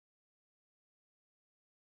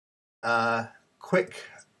quick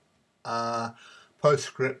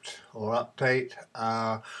postscript or update.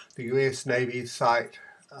 The US Navy site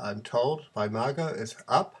Untold by Margot is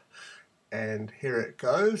up, and here it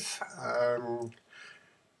goes.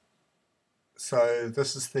 So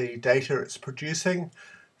this is the data it's producing.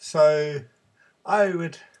 So I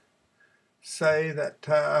would say that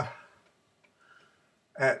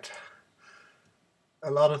at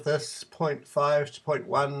a lot of this 0.5 to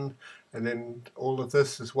 0.1, and then all of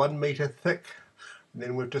this is 1 meter thick, and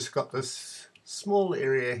then we've just got this small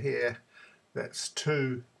area here that's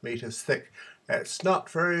 2 meters thick. It's not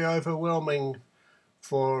very overwhelming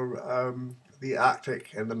for the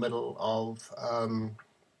Arctic in the middle of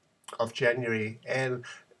January. And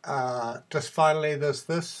just finally, there's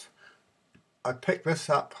this. I picked this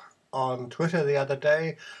up on Twitter the other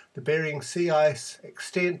day. The Bering Sea ice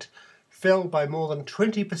extent fell by more than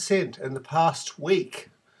 20% in the past week,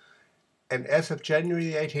 and as of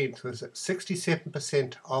January the 18th was at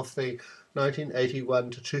 67% of the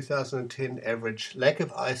 1981 to 2010 average. Lack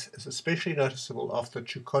of ice is especially noticeable off the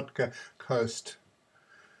Chukotka coast.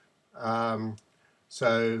 Yeah,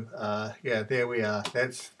 there we are.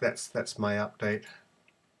 That's my update.